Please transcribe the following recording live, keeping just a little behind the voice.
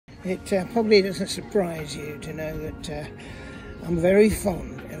It probably doesn't surprise you to know that I'm very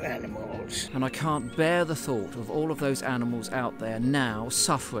fond of animals. And I can't bear the thought of all of those animals out there now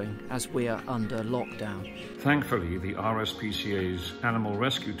suffering as we are under lockdown. Thankfully, the RSPCA's animal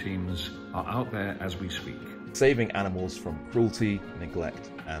rescue teams are out there as we speak, saving animals from cruelty,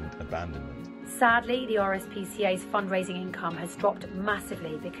 neglect and abandonment. Sadly, the RSPCA's fundraising income has dropped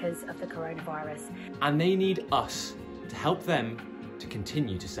massively because of the coronavirus. And they need us to help them to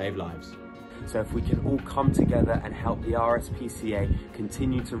continue to save lives. So if we can all come together and help the RSPCA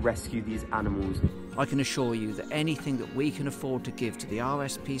continue to rescue these animals. I can assure you that anything that we can afford to give to the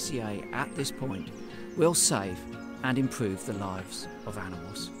RSPCA at this point will save and improve the lives of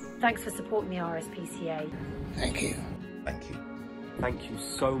animals. Thanks for supporting the RSPCA. Thank you. Thank you. Thank you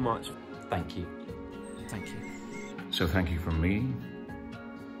so much. Thank you. Thank you. so thank you from me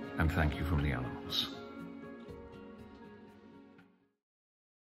and thank you from the animals.